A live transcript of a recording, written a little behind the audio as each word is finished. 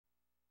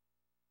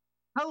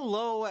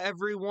Hello,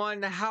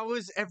 everyone. How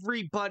is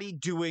everybody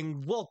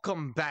doing?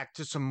 Welcome back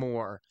to some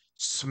more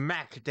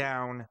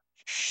SmackDown.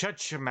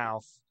 Shut your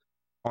mouth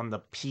on the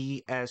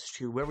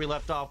PS2. Where we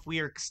left off, we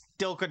are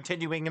still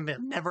continuing in the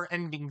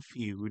never-ending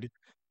feud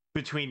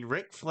between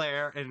Ric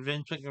Flair and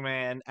Vince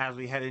McMahon as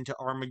we head into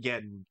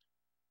Armageddon.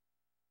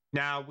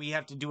 Now we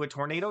have to do a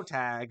tornado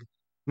tag,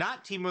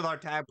 not team with our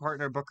tag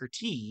partner Booker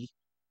T,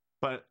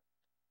 but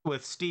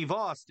with Steve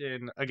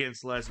Austin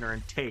against Lesnar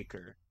and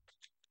Taker.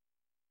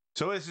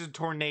 So this is a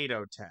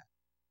tornado tag.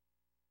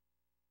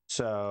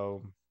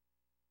 So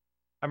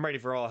I'm ready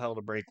for all hell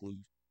to break loose.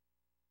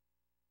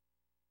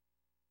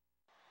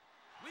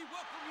 We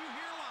welcome you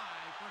here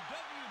live for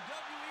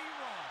WWE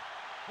Raw.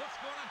 What's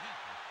going to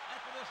happen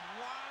after this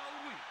wild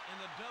week in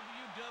the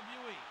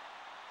WWE?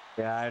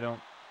 Yeah, I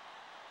don't.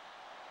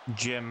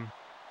 Jim,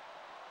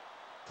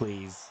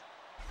 please.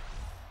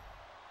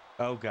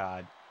 Oh,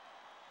 God.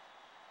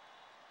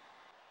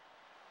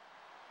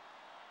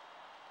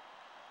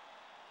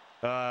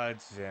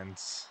 It's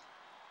Vince.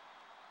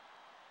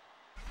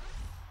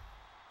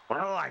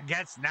 Well, I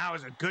guess now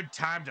is a good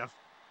time to.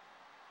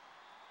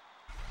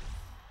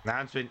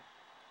 Announcement.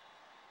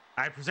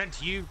 I present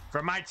to you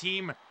from my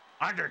team,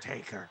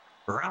 Undertaker,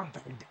 Round,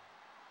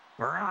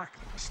 Brock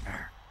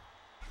Lesnar.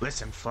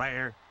 Listen,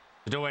 Flair,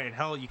 there's no way in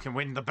hell you can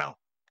win the belt.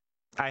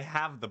 I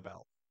have the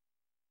belt.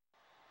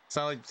 It's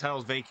not like the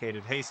title's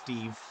vacated. Hey,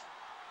 Steve.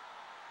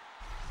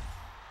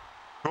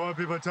 You want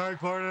to be my tag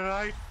partner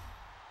tonight?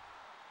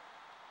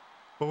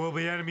 Or we'll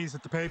be enemies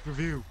at the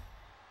pay-per-view.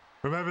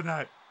 Remember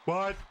that.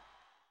 What?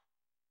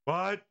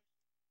 What?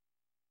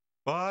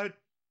 What?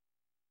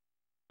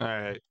 All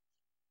right.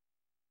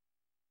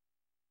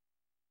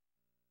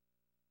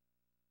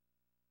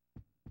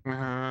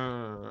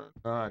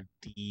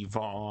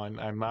 Devon,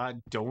 I'm not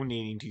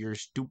donating to your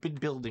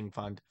stupid building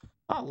fund.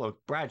 Oh,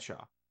 look,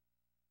 Bradshaw.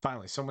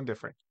 Finally, someone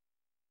different.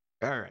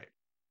 All right.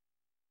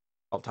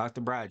 I'll talk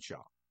to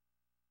Bradshaw.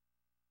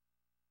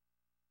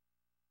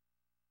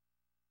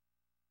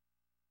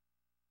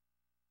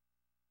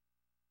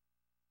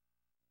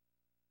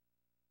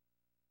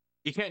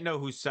 You can't know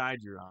whose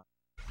side you're on.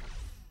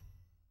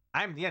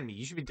 I'm the enemy.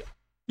 You should be.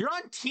 You're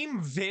on Team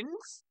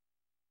Vince?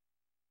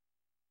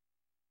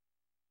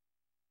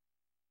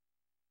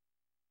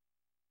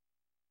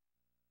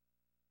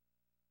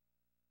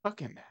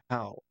 Fucking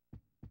hell.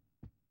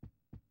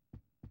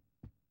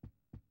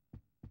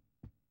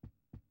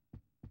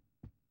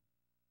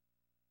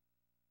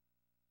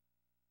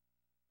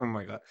 Oh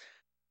my god.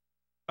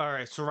 All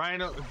right, so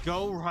Rhino,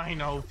 go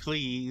Rhino,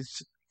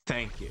 please.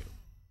 Thank you.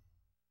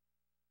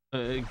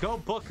 Go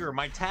Booker,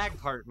 my tag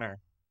partner.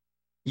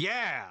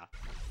 Yeah.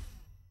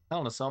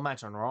 Hell in a cell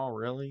match on Raw,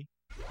 really?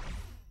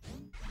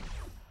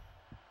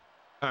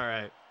 All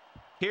right.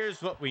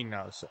 Here's what we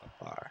know so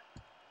far.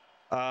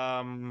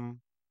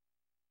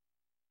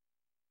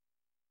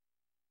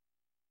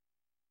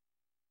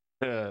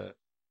 Uh,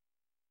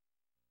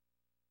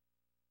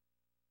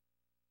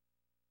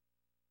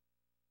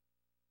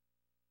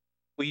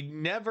 we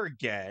never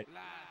get.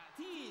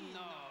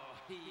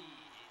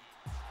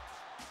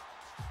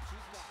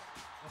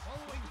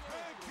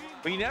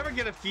 We never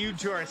get a feud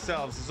to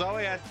ourselves. It's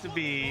always has to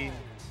be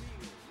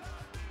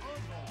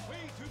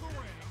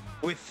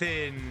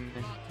within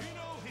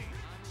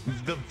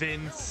the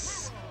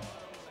Vince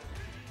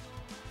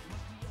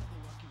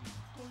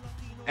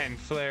and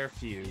Flair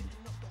feud.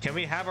 Can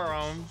we have our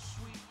own?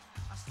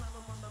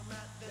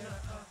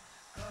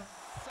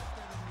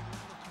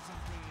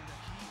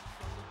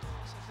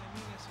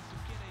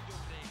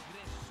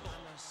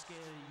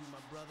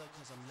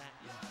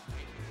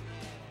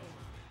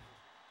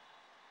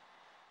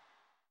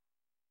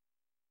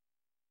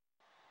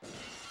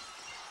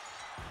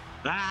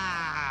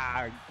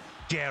 Ah,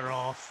 get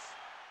off.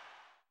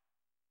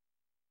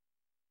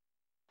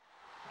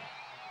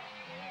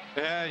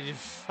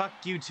 Fuck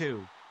you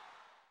too.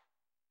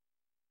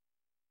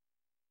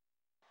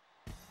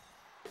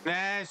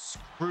 Nah,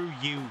 screw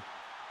you.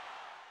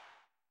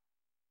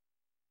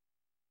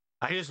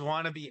 I just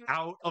want to be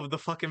out of the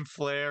fucking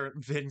Flair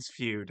Vince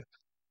feud.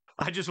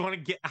 I just want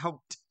to get out.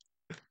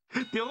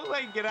 The only way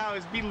I can get out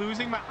is me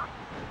losing my.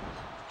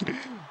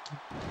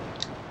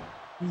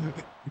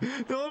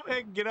 The only way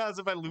I can get out is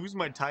if I lose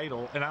my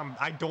title, and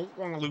I don't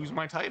want to lose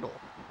my title.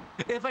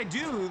 If I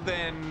do,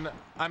 then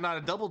I'm not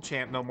a double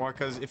champ no more,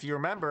 because if you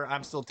remember,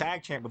 I'm still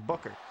tag champ with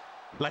Booker.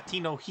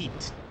 Latino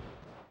Heat.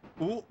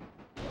 Ooh.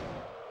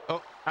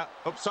 Oh,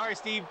 sorry,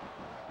 Steve.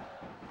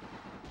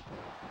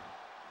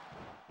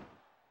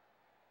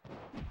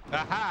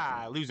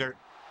 Aha, loser.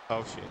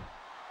 Oh, shit.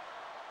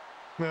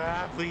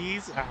 Ah,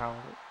 please. Ow.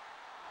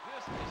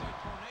 This is a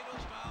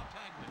tornado-style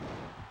tag match.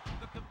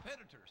 The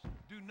competitors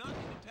do not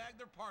need to tag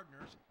their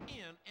partners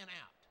in and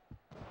out.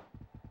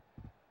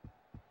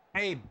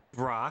 Hey,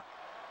 Brock.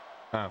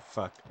 Oh,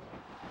 fuck.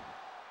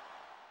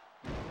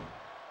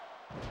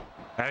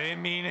 I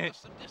didn't mean it.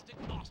 The sadistic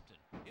Austin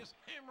is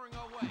hammering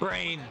away.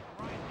 Brain. With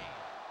that right hand.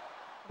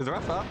 Is the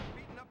ref up?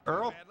 Beaten up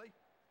Earl? badly.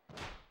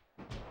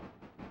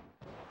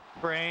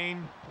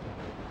 Brain.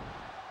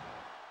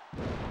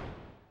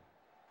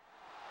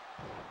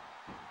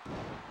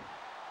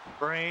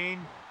 Brain.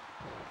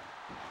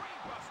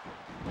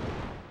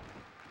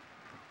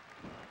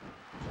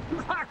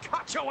 I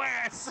got your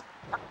ass.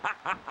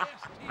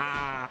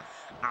 Ow.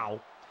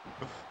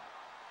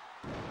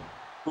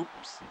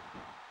 Oops.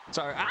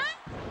 Sorry. Ah!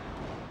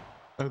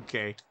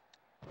 Okay.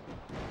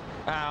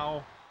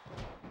 Ow.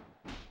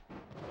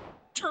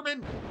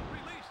 German.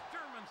 Release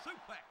German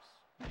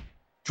suplex.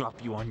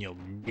 Drop you on your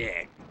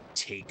neck,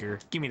 Taker.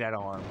 Give me that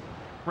arm.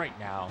 Right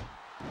now.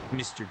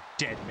 Mr.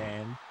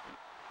 Deadman.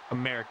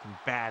 American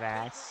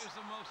badass. Taker is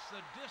the most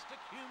sadistic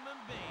human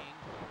being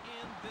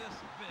in this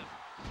business.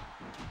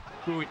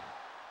 Ooh, I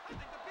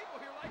think the people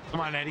here like it. come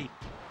on, Eddie.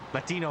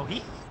 Latino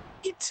heat.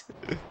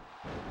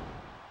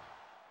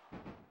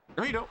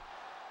 There you go.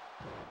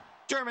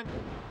 German.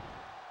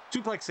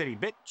 Suplex City,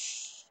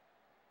 bitch.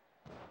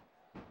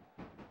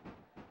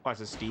 Watch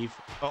this, Steve.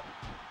 Oh.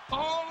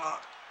 Oh,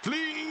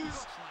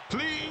 please.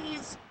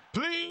 Please.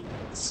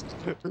 Please.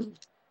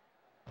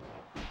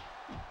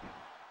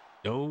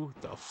 No,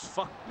 the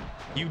fuck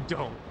you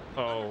don't.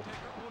 Oh.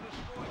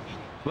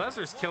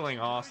 Lesnar's killing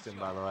Austin,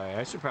 by the way.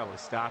 I should probably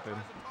stop him.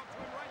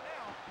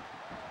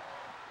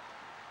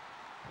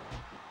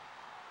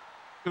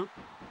 Oop,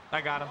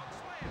 I got him.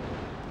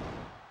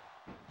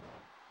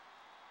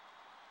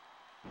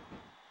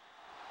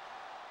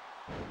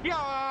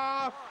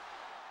 Yeah.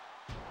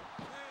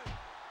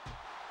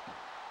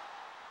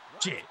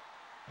 Shit. What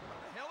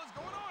the hell is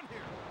going on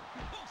here?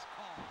 Close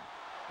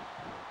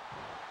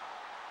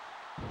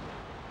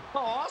call. Oh,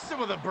 Austin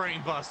with a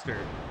brain buster.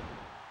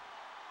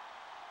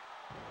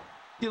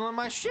 Stealing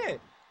my shit.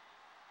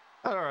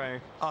 All right,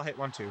 I'll hit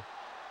one too.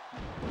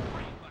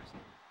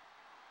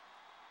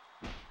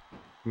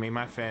 Me,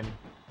 my Finn.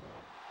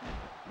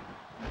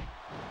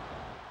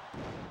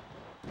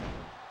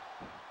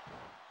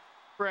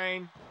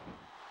 Brain.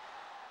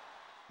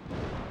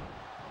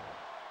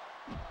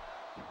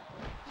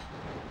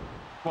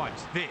 Watch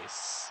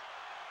this.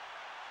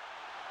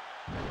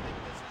 I think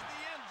this is the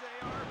end,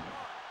 JR.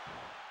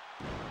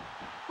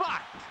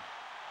 Fuck.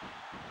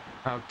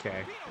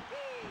 Okay.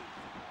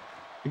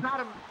 You got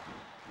him.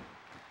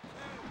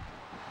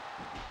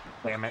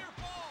 Damn it.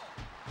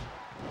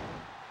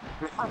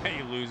 Hey,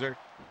 you loser.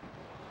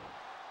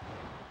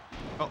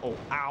 Uh-oh.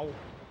 Ow.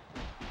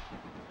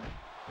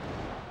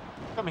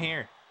 Come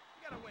here.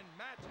 You gotta win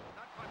matches,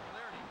 not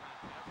popularity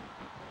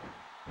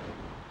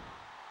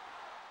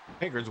contests.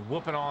 Taker's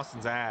whooping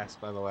Austin's ass,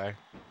 by the way.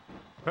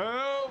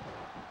 Help!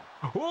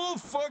 Oh,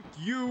 fuck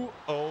you!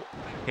 Oh,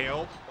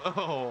 help!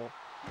 Oh.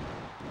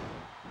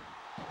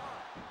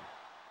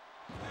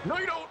 No,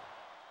 you don't!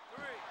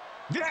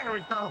 There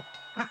we go!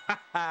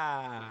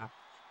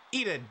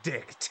 Eat a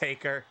dick,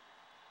 Taker.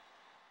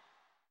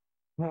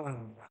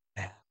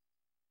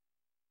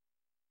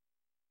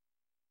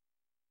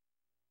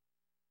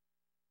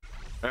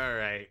 All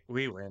right,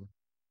 we win.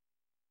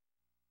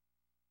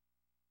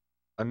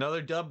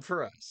 Another dub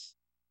for us.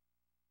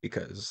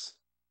 Because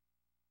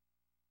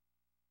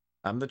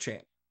I'm the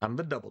champ. I'm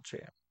the double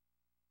champ.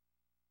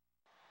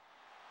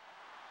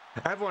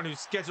 Everyone who's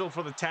scheduled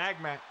for the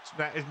tag match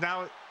that is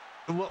now...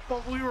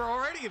 Well, we were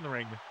already in the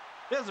ring.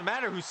 It doesn't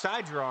matter whose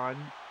side you're on.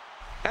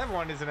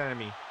 Everyone is an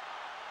enemy.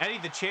 Eddie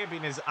the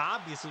champion is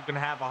obviously going to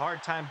have a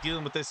hard time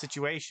dealing with this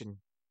situation.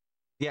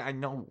 Yeah, I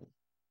know.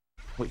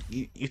 Wait,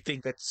 you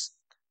think that's...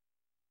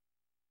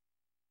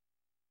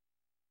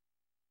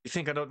 You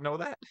think I don't know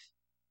that?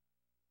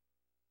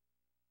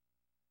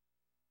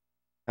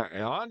 All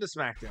right, on to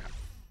SmackDown.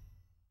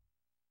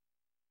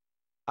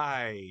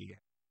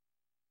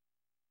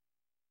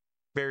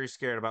 Very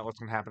scared about what's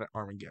going to happen at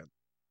Armageddon.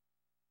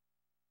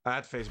 I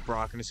have to face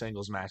Brock in a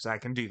singles match. I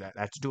can do that.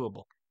 That's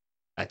doable.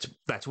 That's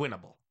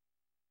winnable.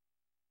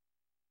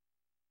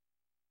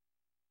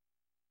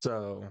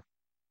 So...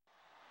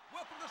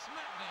 Welcome to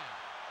SmackDown.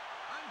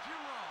 I'm Jim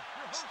Ross,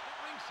 your host at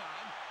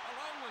ringside,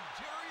 along with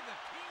Jerry the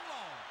King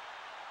Long.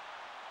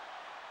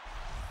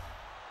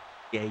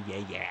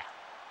 Yeah.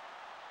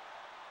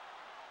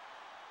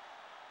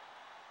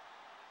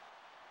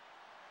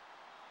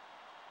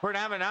 We're going to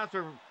have an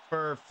announcement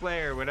for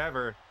Flair,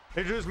 whatever.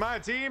 Introduce my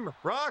team,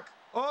 Rock,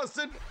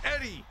 Austin,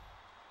 Eddie.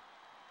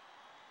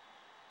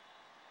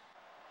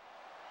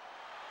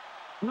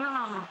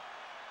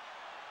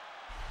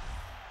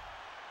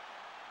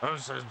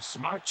 Those are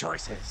smart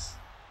choices.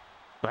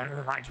 But I'll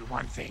remind you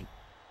one thing.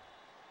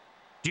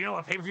 Do you know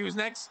what pay-per-view is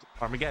next?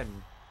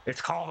 Armageddon.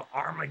 It's called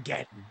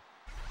Armageddon.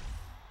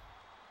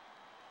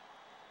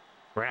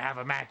 We're gonna have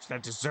a match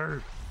that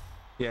deserves.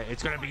 Yeah,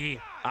 it's gonna be.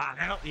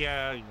 Hell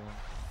yeah.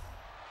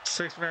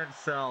 6 minute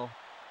cell.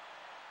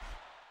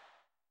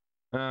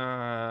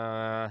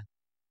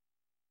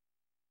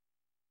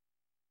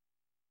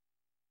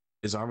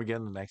 Is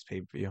Armageddon the next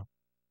pay-per-view?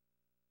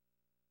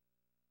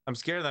 I'm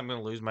scared that I'm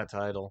gonna lose my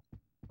title.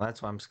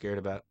 That's what I'm scared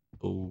about.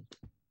 Oh,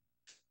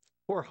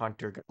 poor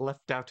Hunter got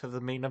left out of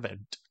the main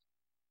event.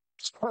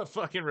 Just got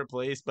fucking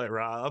replaced by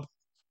Rob.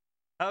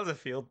 How does it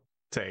feel,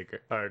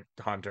 Taker or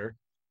Hunter,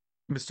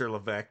 Mr.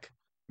 Levesque,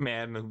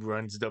 man who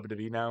runs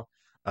WWE now?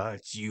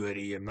 It's you,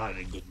 Eddie. I'm not in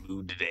a good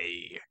mood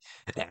today.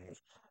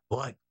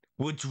 What?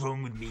 What's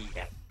wrong with me?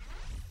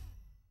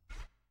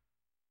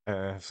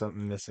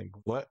 Something missing.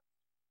 What?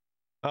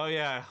 Oh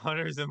yeah,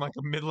 Hunter's in like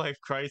a midlife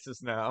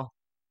crisis now.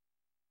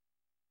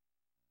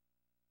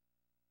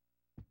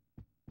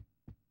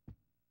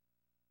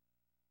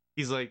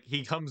 He's like,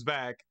 he comes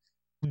back,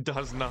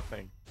 does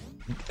nothing.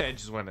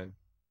 Edge is winning.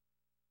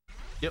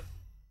 Yep.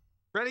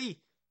 Ready?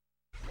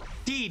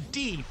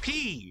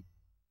 DDP.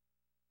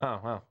 Oh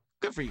wow,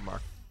 good for you,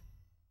 Mark.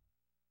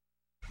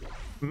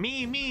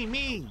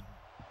 Me.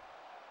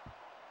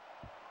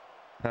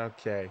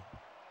 Okay.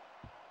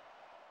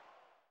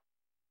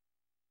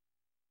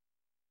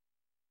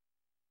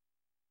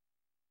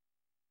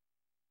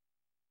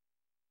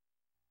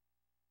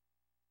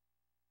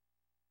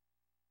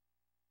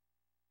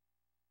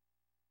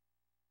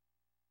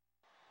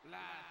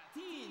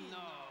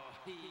 Latino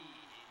Heat.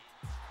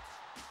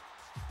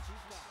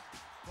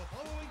 The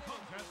following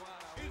contest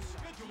is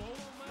scheduled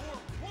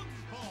for one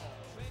fall.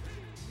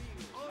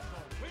 On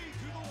the way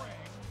to the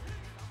ring,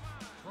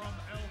 from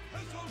El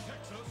Paso,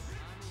 Texas,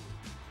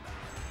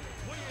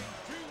 weighing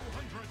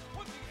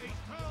 228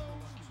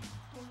 pounds,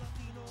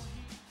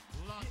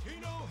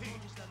 Latino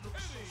Heat,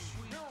 Eddie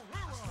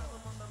Guerrero.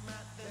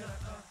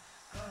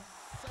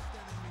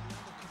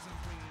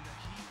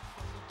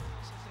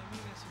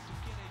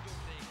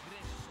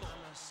 I'm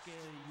not scared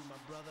of you, my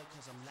brother,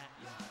 cause I'm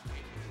Latin.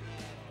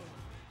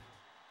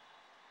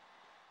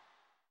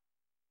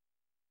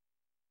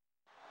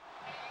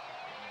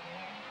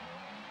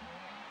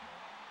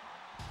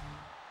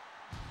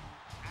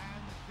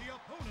 And the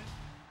opponent,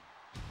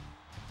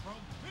 from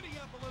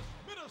Minneapolis,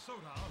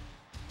 Minnesota,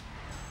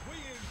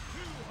 weighing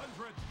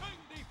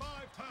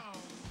 295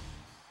 pounds,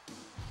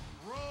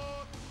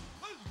 Brock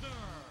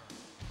Lesnar.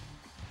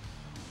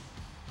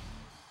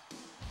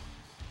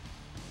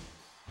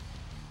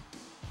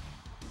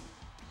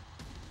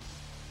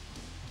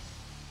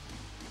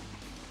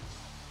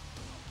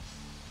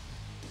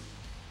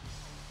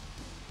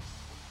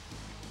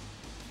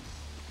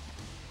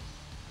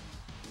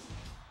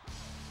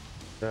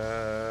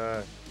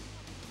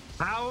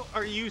 How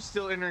are you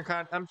still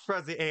Intercon? I'm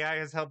surprised the AI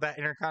has held that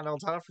Intercontinental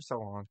title for so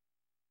long.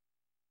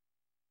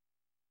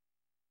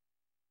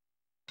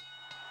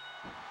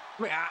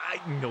 Wait,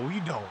 no,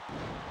 you don't.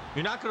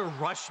 You're not gonna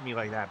rush me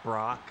like that,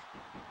 Brock.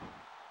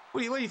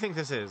 What do you think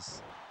this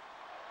is?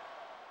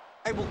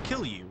 I will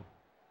kill you.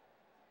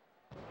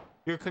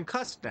 You're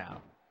concussed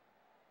now.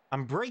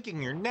 I'm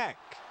breaking your neck.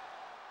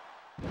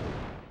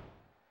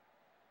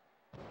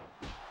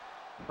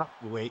 Oh,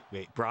 wait,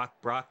 Brock,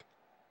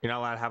 you're not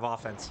allowed to have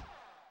offense.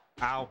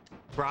 Ow,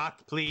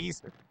 Brock,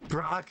 please,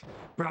 Brock.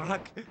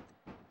 Fuck.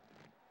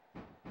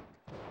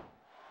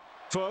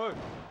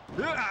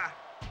 Ah!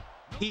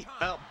 Eat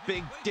up,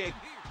 big dick,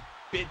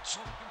 bitch.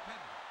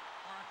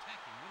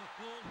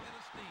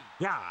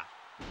 Yeah.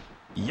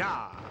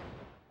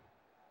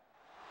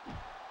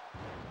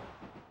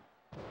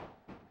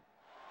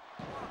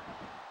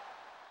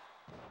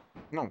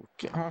 No,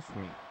 get off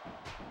me.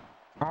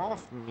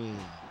 Off me.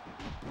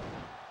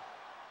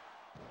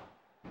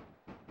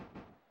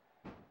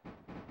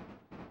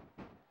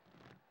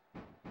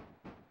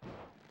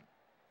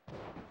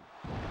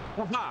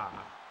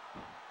 Aha!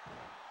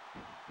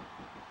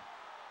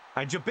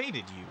 I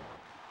debated you.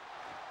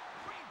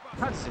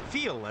 How does it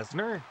feel,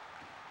 Lesnar?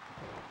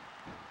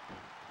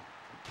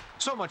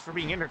 So much for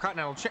being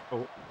Intercontinental Champ.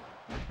 Oh.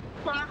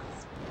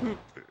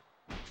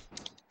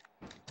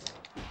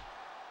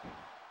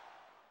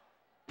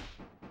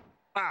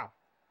 Wow.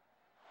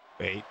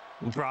 Wait,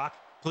 Brock,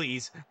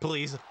 please, put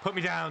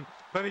me down.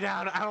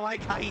 I don't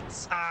like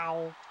heights.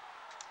 Ow.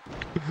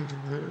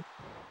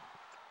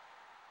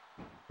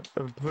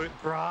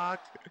 Put Brock.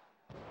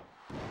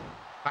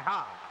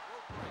 Aha.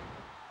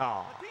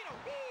 Oh.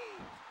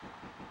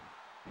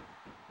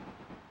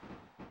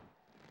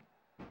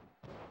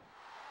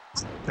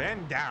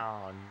 Bend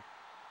down.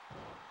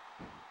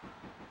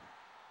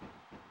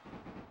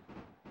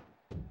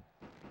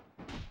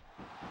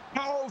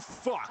 Oh,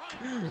 fuck.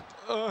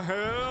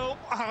 Help.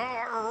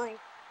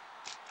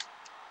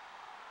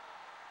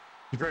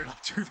 You better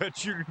not do that,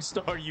 shooting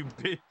star, you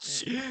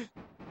bitch.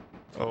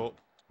 Oh.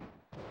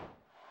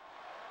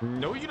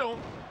 No, you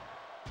don't.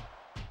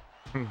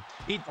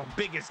 Eat the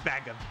biggest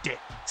bag of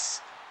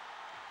dicks.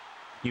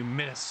 You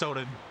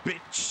Minnesota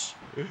bitch.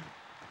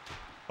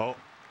 Oh.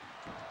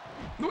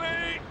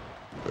 Wait.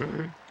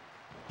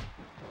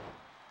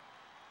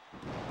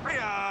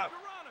 Hiya.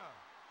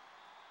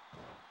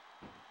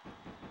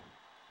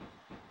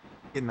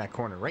 Get in that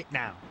corner right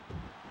now.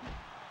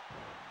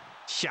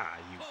 Sha,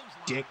 you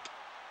dick.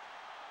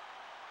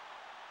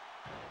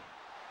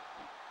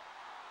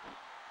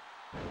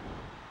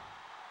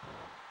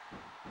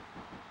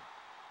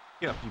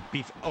 Get up, you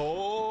beef.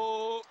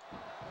 Oh,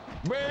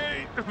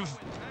 wait.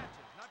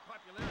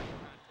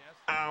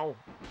 Ow.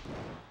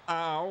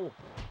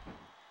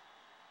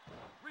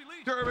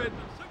 German.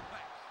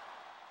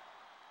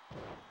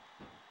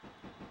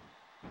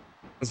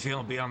 I feel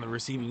I'll be on the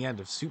receiving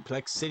end of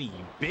Suplex City,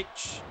 you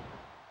bitch.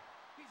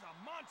 He's a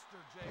monster,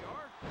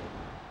 JR.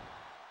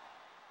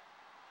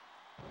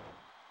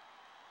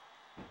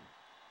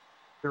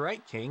 You're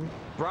right, King.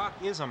 Brock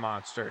is a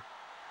monster.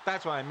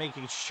 That's why I'm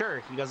making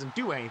sure he doesn't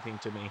do anything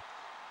to me.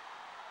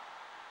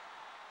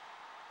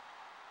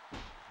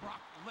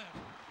 Brock Lesnar,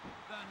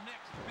 the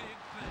next big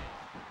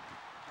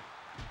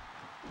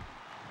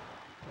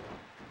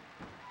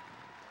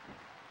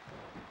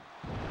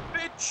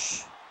thing.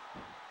 Bitch!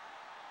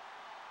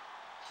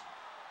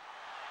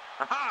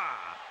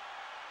 Aha!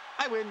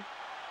 I win.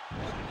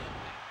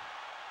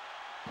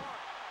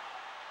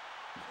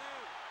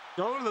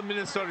 Go to the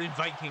Minnesota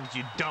Vikings,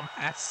 you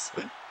dumbass.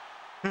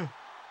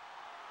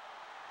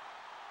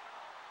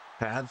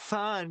 Have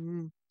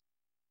fun.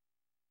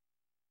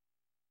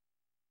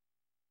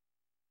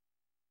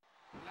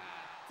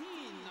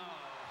 Latino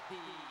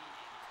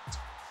Heat.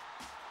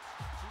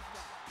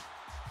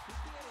 ¿Tú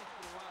quieres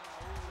probar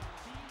a un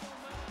latino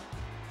más?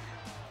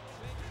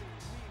 Ven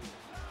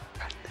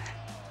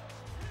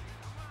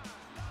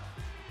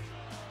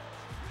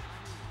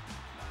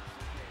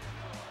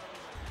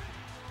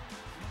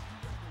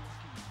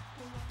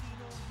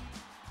conmigo.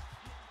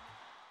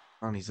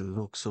 Oh, he's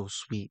look so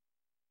sweet.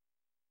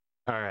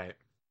 All right.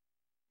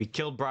 We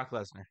killed Brock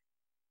Lesnar.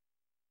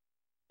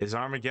 Is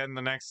Armageddon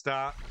the next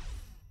stop?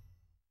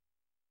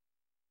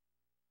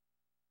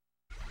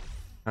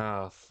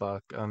 Oh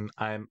fuck.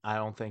 I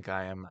don't think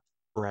I am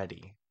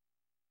ready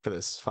for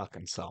this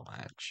fucking cell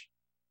match.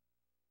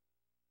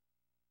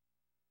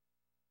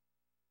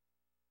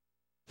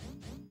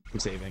 I'm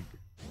saving.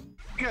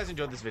 If you guys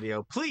enjoyed this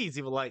video, please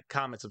leave a like,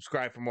 comment,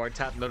 subscribe for more,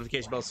 tap the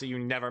notification bell so you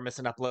never miss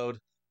an upload.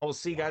 I will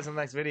see you guys in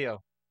the next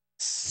video.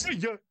 See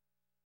ya!